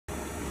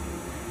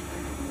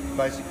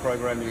basic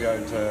program, you go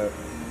into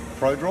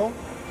Pro Draw.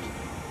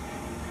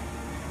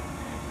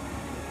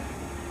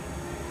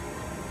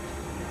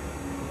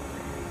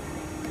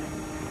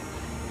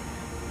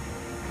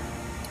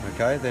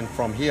 Okay, then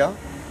from here,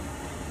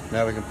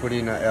 now we can put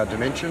in our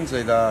dimensions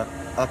either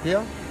up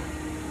here.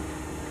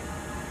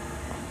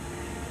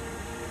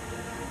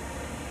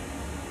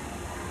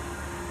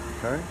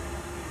 Okay.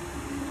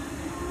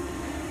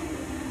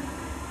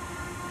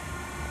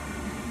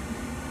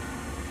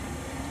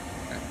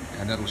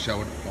 And that'll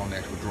show it on the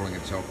actual drawing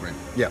itself, Brent.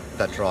 Yeah,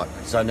 that's right.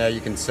 So now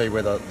you can see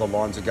where the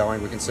lines are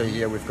going. We can see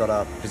here we've got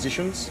our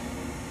positions,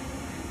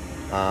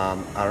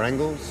 our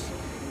angles.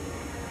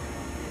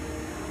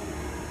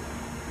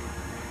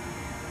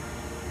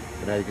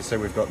 So now you can see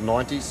we've got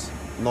 90s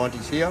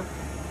here,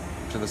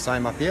 which are the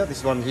same up here.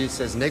 This one here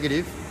says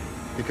negative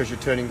because you're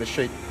turning the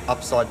sheet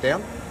upside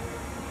down.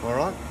 All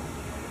right.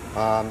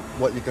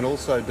 What you can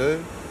also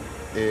do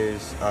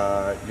is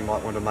you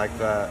might want to make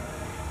that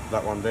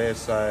one there,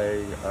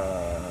 say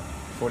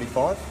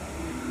 45.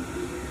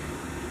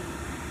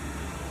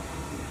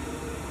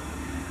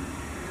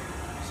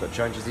 So it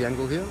changes the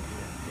angle here.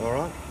 All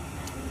right.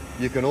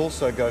 You can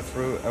also go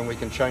through and we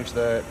can change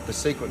the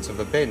sequence of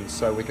the bend.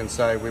 So we can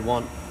say we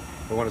want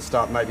to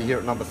start maybe here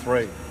at number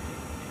 3.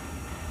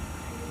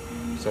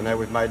 So now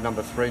we've made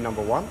number 3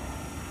 number 1.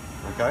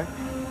 Okay.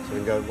 So we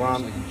can go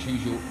 1. So you can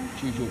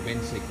choose your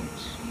bend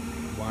sequence.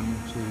 1,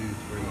 2,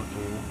 3,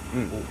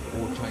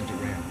 4, or change it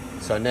round.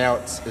 So now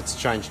it's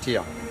changed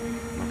here,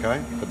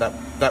 okay? But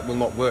that will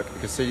not work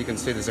because see, you can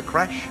see there's a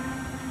crash,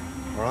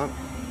 all right?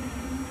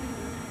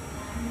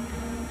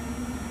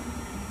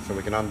 So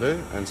we can undo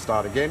and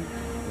start again.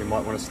 We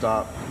might want to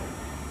start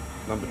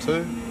number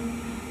 2,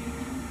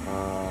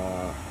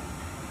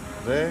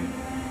 there,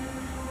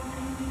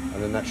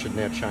 and then that should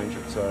now change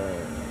it. So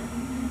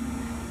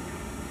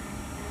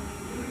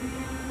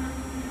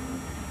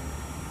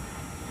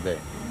there.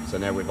 So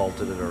now we've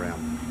altered it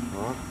around,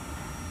 all right?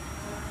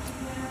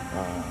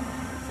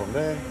 From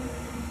there,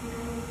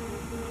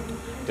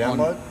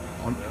 download.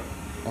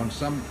 On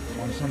some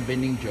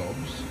bending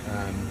jobs,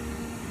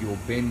 your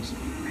bend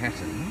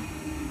pattern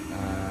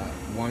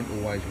won't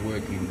always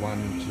work in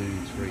 1,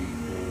 2, 3,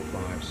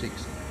 4, 5,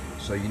 6.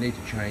 So you need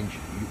to change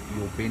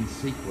your bend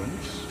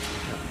sequence.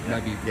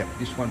 Maybe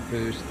this one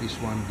first, this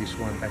one,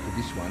 back to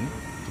this one,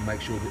 to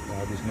make sure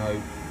that there's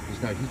no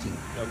hitting.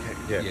 Okay.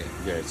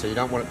 Yeah. So you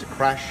don't want it to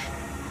crash.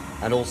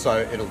 And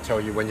also it'll tell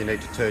you when you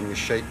need to turn your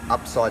sheet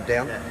upside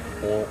down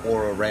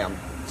or around.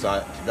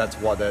 So that's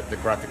why the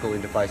graphical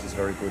interface is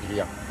very good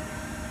here.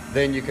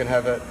 Then you can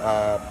have it,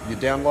 you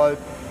download,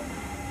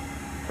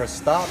 press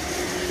start.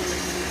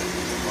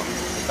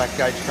 The back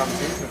gauge comes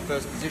in to the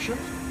first position.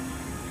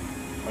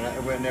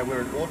 And now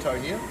we're in auto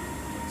here.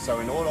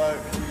 So in auto,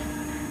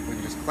 we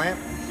can just clamp.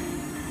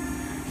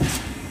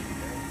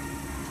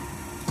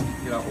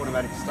 You know,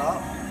 automatic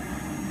start.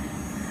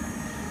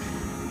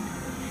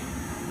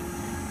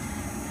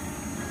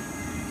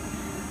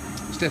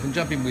 Stefan,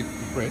 jump in with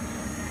Brett.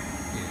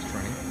 Yes,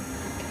 training.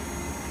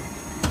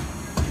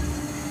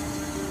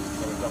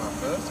 So we've done our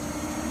first.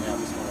 Now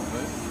this one will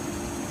move.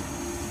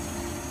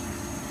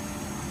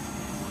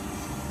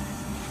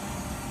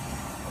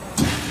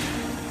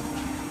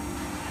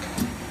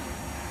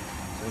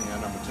 So now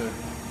number 2.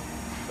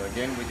 So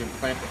again, we can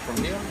clamp it from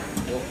here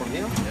or from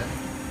here.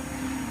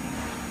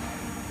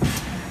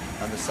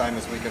 And the same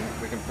as we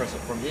can press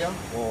it from here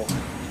or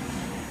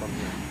from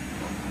here.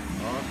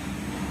 All right.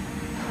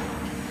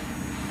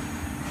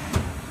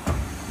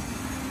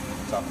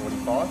 Up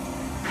 45.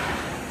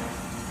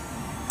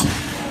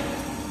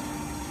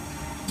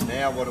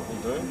 Now what it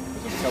will do is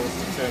it'll tell us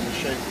to turn the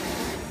sheet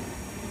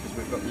because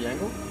we've got the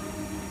angle.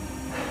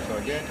 So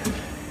again,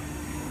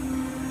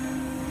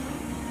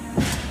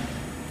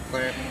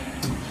 clamp,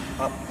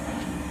 up.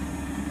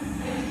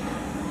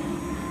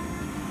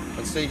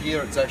 And see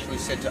here it's actually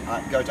set to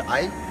go to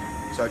A,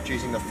 so it's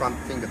using the front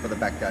finger for the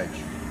back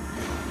gauge.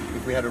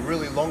 If we had a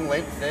really long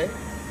length there,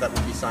 that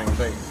would be saying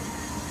B.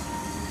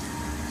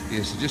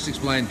 Yeah, so just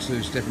explain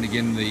to Stefan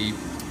again the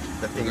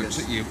fingers.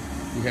 We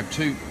have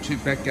two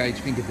back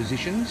gauge finger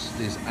positions.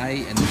 There's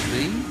A and there's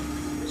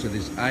B. So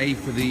there's A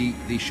for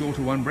the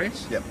shorter one,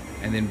 Brett. Yep.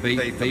 And then B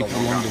for the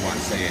longer one.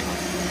 Yeah.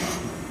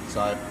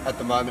 So at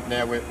the moment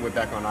now we're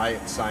back on A.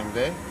 It's saying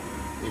there.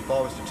 If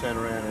I was to turn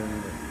around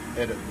and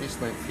edit this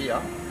length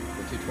here,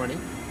 the 220,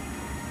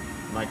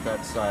 make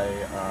that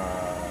say.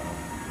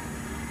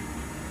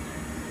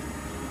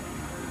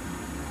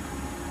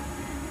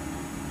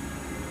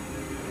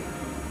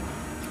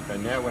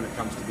 And now when it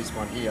comes to this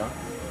one here,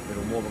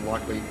 it'll more than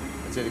likely,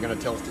 it's either going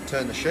to tell us to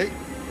turn the sheet,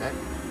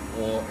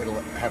 or it'll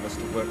have us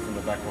to work from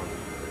the back one.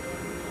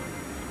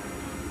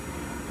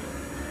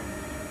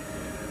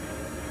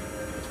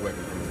 It's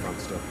working from the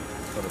front still.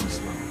 It's got to be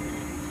smart.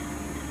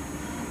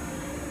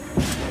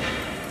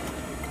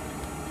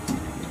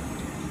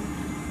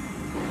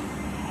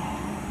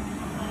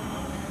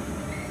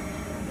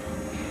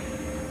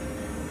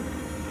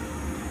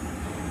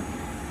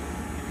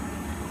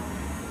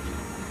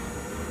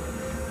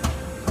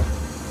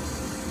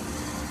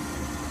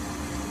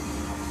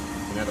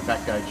 Now the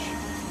back gauge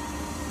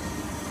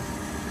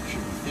should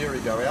in theory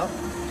go out.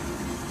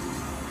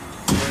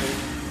 3,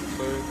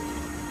 2.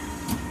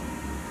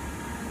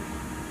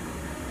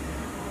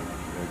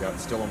 There we go,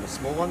 it's still on the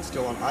small one,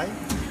 still on A.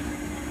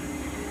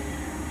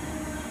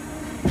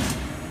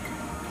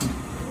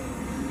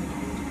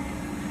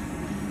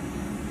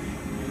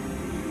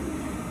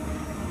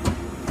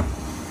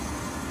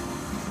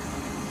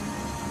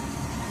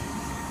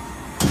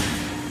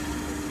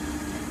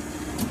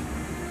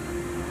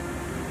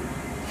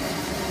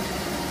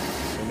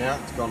 Now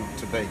it's gone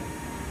to B. Okay.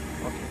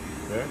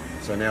 There.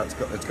 So now it's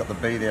got the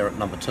B there at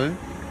number 2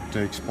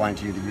 to explain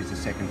to you to use the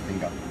second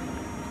finger.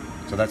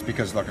 So that's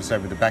because, like I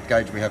said, with the back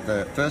gauge we have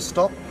the first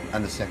stop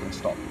and the second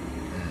stop.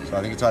 So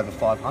I think it's over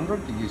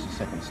 500 to use the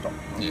second stop.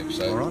 Yeah.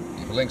 So all right.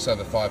 if the length's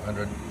over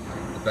 500,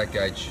 the back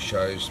gauge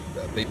shows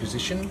B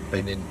position, B.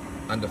 and then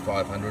under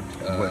 500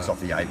 it works off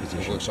the A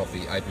position. It works off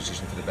the A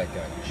position for the back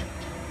gauge.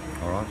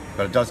 All right.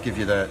 But it does give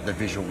you the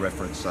visual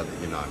reference so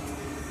that you know.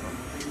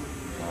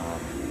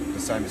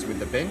 Same as with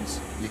the bends,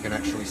 you can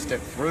actually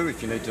step through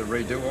if you need to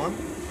redo one.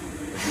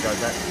 If you go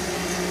back,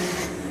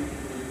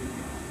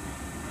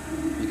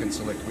 you can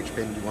select which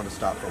bend you want to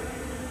start from.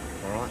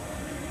 All right,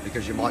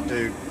 because you might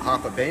do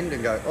half a bend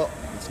and go, oh,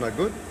 it's no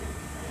good.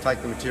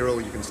 Take the material,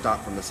 you can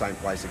start from the same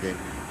place again.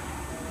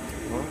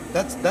 All right?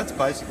 That's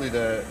basically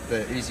the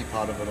easy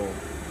part of it all.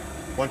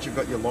 Once you've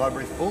got your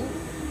library full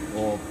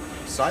or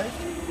saved,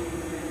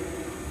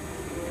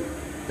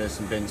 there's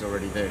some bends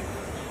already there.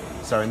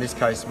 So in this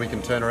case, we can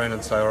turn around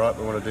and say, all right,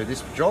 we want to do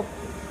this job.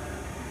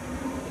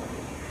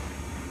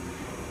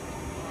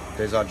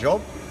 There's our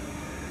job.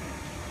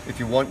 If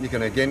you want, you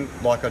can, again,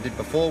 like I did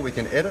before, we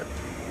can edit.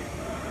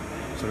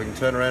 So we can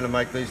turn around and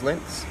make these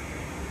lengths.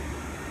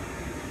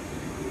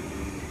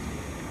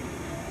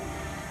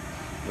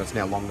 That's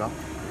now longer,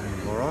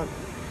 all right?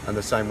 And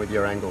the same with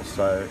your angles.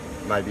 So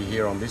maybe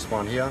here on this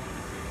one here,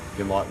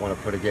 you might want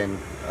to put again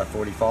a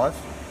 45.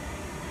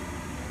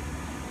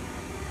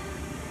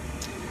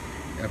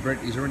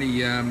 Brett, is there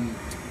any,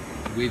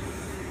 with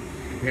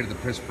compared to the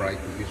press brake,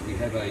 because we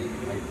have a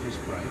press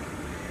brake,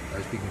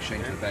 those big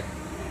machines at the back,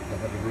 that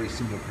have a very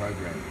similar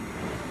program.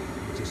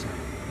 It's just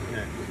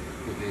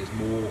but there's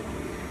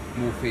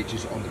more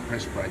features on the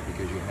press brake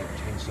because you have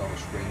tensile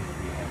strength,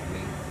 you have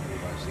length, all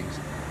those things.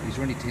 Is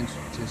there any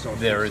tensile strength?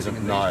 There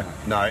isn't, no.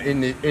 No,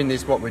 in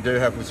this what we do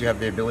have is you have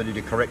the ability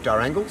to correct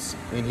our angles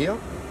in here,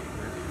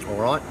 all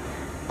right?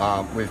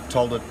 We've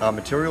told it our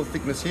material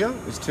thickness here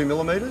is 2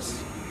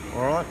 millimeters,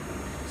 all right?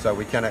 So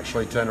we can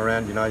actually turn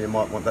around, you know, you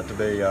might want that to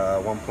be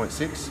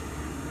 1.6.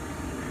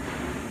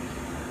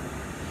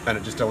 And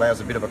it just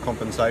allows a bit of a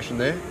compensation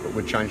there, but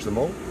we'd change them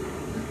all.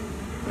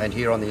 And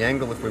here on the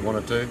angle, if we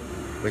wanted to,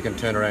 we can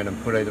turn around and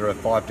put either a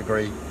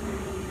 5-degree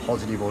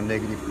positive or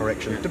negative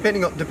correction,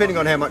 depending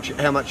on how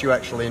much you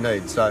actually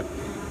need. So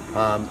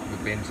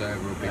it bends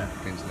over or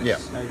bends less. Yeah.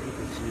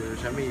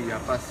 Si jamais il n'y a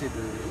pas assez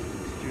de,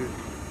 si tu veux,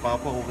 par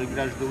rapport au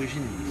réglage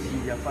d'origine,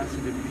 s'il n'y a pas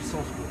assez de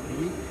puissance pour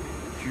plier,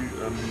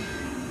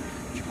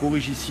 tu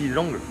corriges ici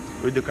l'angle,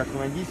 au lieu de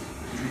 90,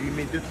 tu lui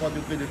mets 2-3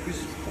 degrés de plus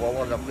pour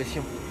avoir de la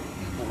pression,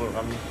 pour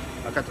ramener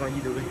à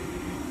 90 degrés.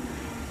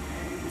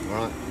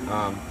 Right.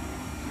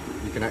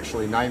 You can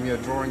actually name your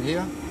drawing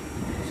here,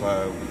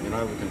 so you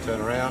know we can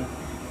turn around.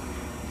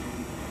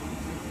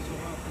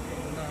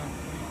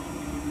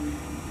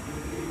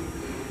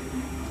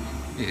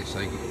 Yeah, so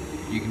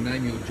you can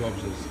name your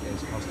jobs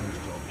as customers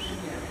jobs.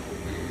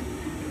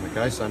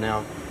 Okay, so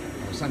now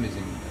Some is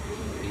in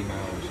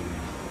emails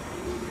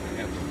and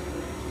Outlook.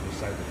 We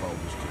save the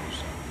folders too.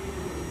 So.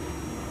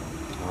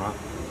 all right.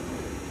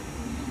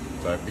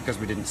 So because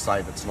we didn't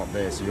save, it's not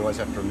there. So you always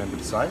have to remember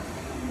to save.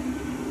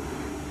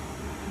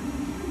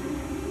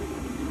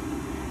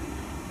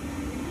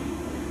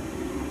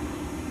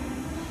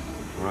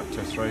 All right,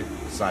 test 3,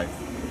 save.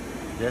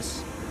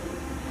 Yes.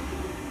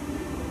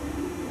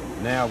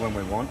 Now when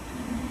we want,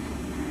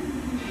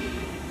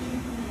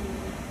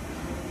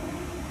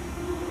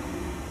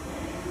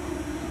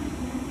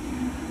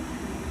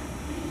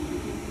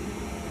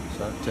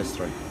 so test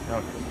 3.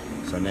 Okay.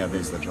 So now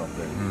there's the job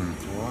there.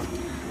 All right.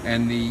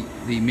 And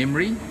the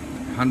memory,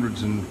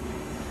 hundreds and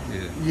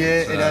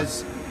Yeah, it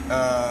has.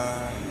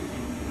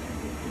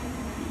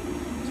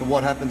 So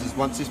what happens is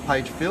once this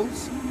page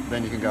fills,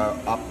 then you can go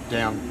up,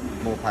 down,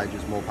 more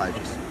pages.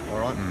 All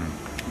right.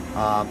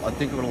 I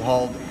think it'll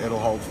hold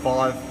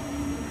 5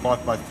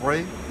 by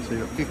 3, so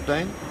you've got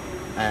 15,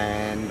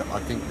 and I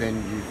think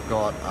then you've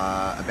got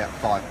about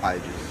 5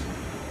 pages.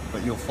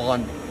 But you'll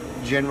find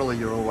generally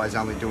you're always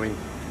only doing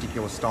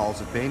particular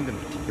styles of bend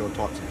and particular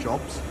types of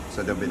jobs,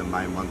 so they'll be the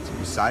main ones that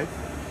you save.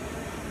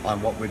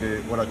 And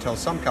what I tell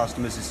some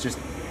customers is just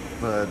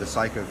for the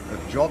sake of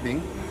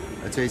jobbing,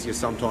 it's easier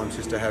sometimes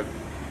just to have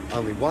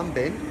only one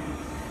bend,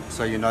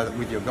 so you know that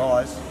with your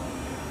guys,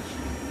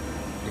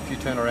 if you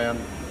turn around,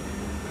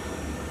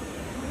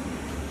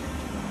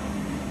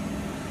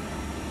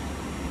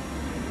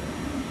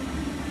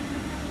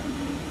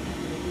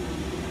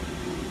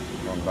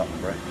 wrong button,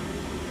 Brett.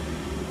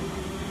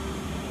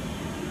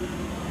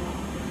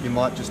 You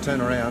might just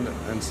turn around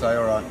and say,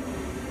 all right,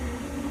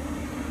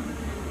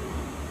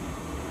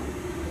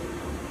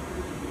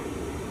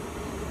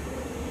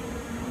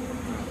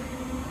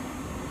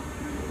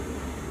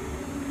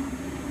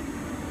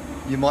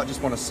 you might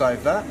just want to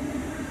save that.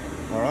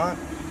 All right.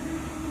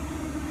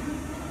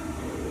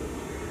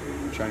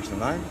 Change the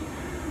name.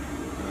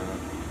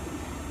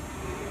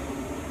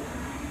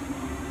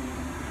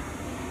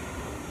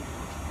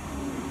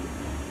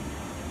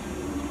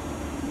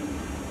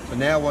 So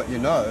now what you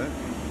know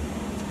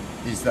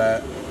is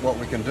that what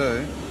we can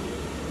do,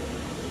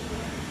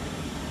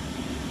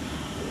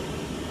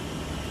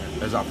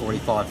 there's our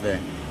 45 there,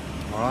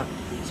 all right?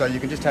 So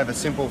you can just have a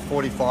simple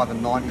 45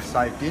 and 90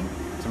 saved in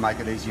to make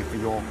it easier for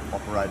your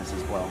operators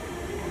as well.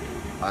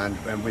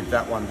 And with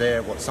that one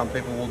there, what some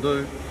people will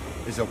do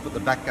is they'll put the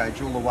back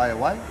gauge all the way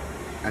away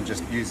and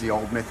just use the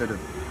old method of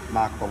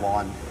mark the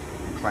line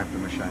and clamp the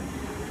machine.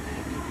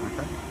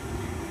 Okay.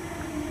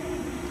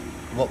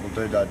 What we'll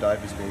do though,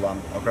 Dave, is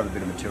I'll grab a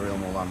bit of material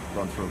and we'll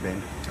run through a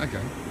bend.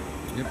 Okay.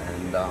 Yep.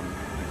 And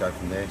we'll go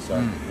from there. So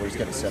we'll just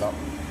get it set up.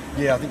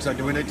 Yeah, I think so.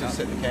 Do we need to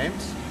set the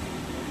cams?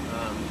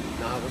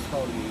 No, it was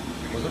holding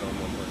Was it? on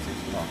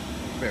 1.6. Oh,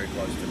 very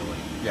close to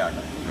 90. Yeah,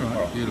 okay. All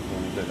right, beautiful.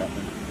 We'll do that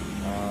then.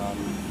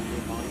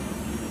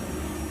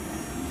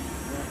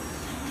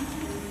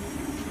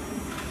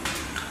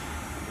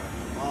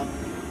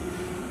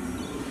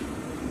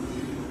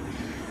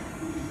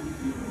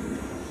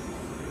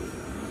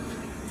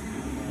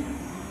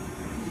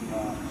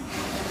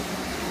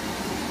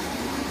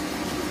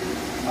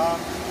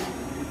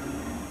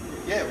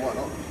 Yeah, why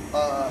not?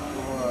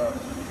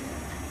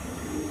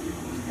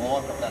 Oh,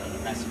 I've got that in a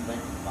massive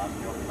length at the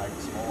moment. You want to make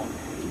it smaller.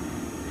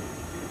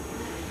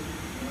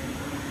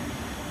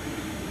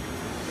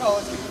 Oh,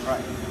 that's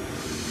great.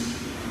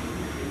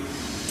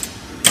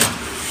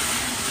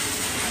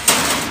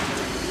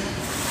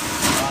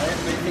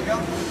 There's the finger.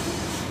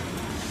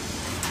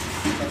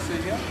 Can I see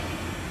here?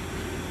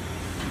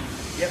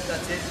 Yep,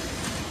 that's it.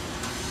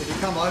 If you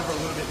come over a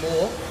little bit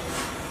more,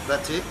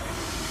 that's it.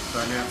 So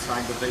now it's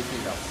saying the V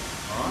finger.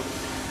 Alright.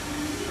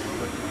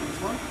 This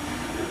one.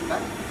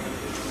 Back.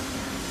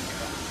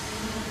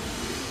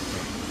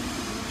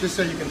 Just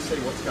so you can see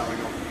what's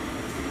going on.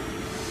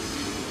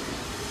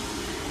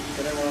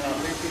 So then we'll have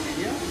V finger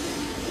here.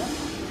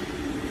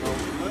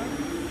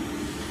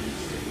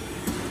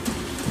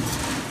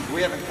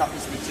 We haven't cut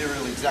this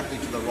material exactly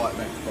to the right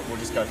length, but we'll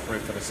just go through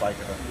for the sake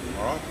of it.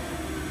 Alright.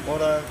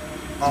 Auto,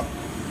 up.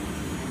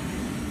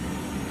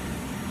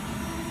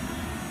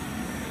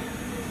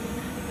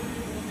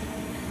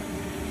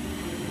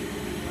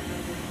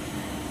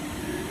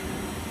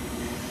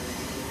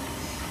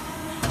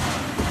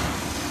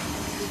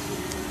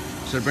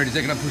 So Brett, is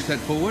that going to push that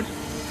forward?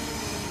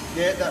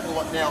 Yeah, that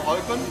will now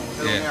open.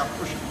 It'll now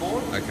push it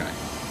forward. Okay.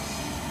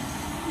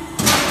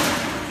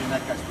 In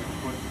that case, we can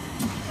put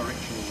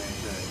correction in there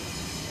too.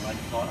 Make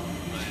it tighter.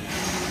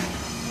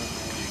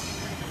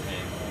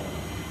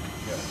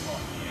 Yeah,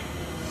 tight.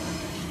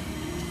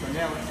 So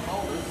now it's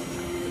told us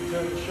to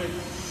turn the sheet.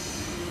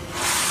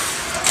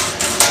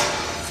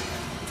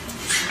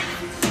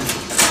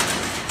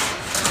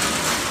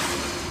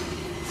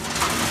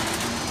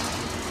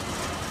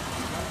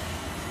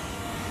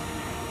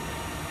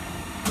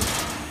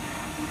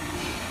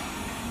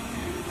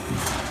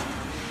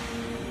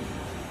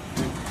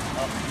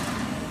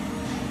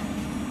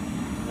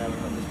 Now we've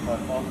got this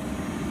profile.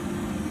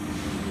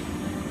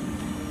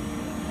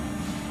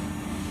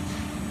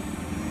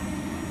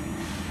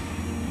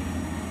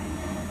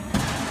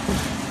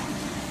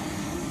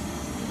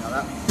 Now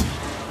that.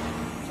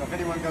 So if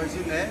anyone goes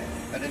in there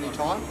at any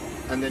time,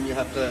 and then you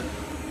have to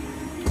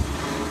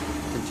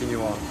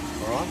continue on,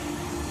 alright?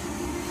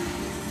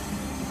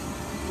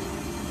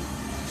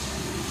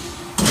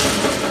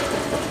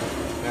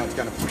 Now it's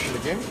going to push it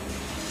again.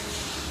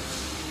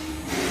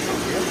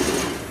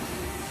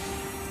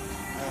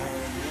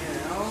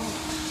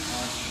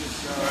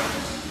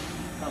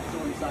 I'm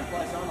still in the same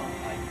place, aren't I?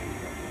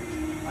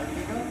 Eight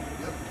finger?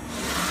 Yep.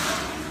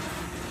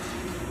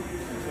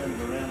 And turn it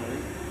around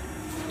there.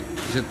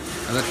 Is it?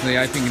 Oh, that's the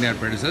A finger now,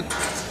 Brett, is it?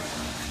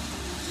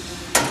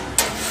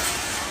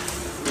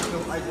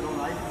 Still 8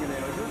 on 8 finger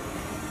now, is it?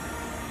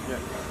 Yeah.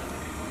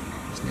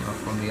 It's now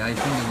from the A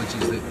finger, which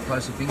is the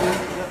closer finger.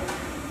 Yep.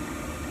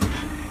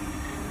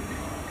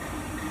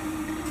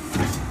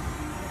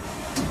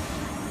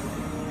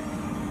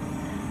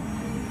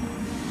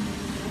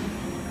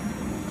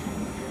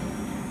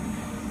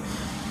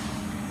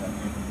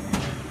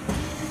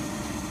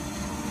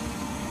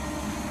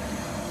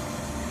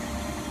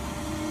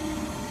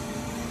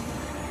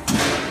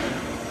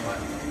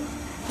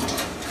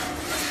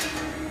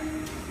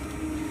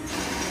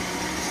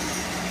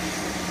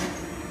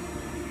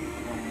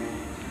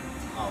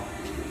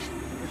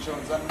 Which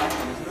one's that back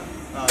one, isn't it?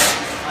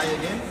 A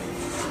again.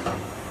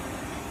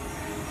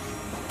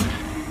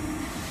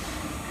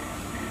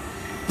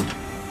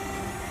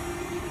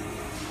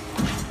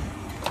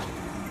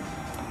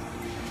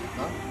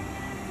 No?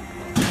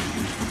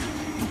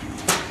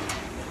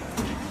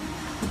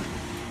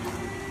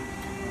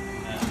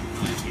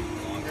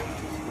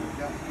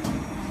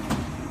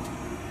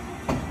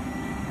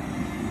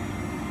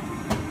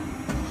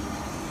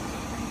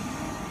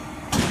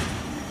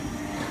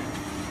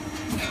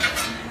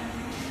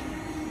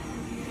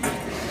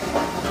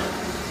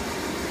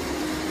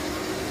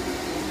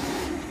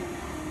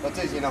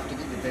 That's easy enough to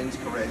get your bends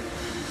correct.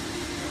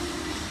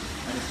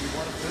 And if you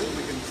want to,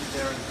 we can sit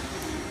there and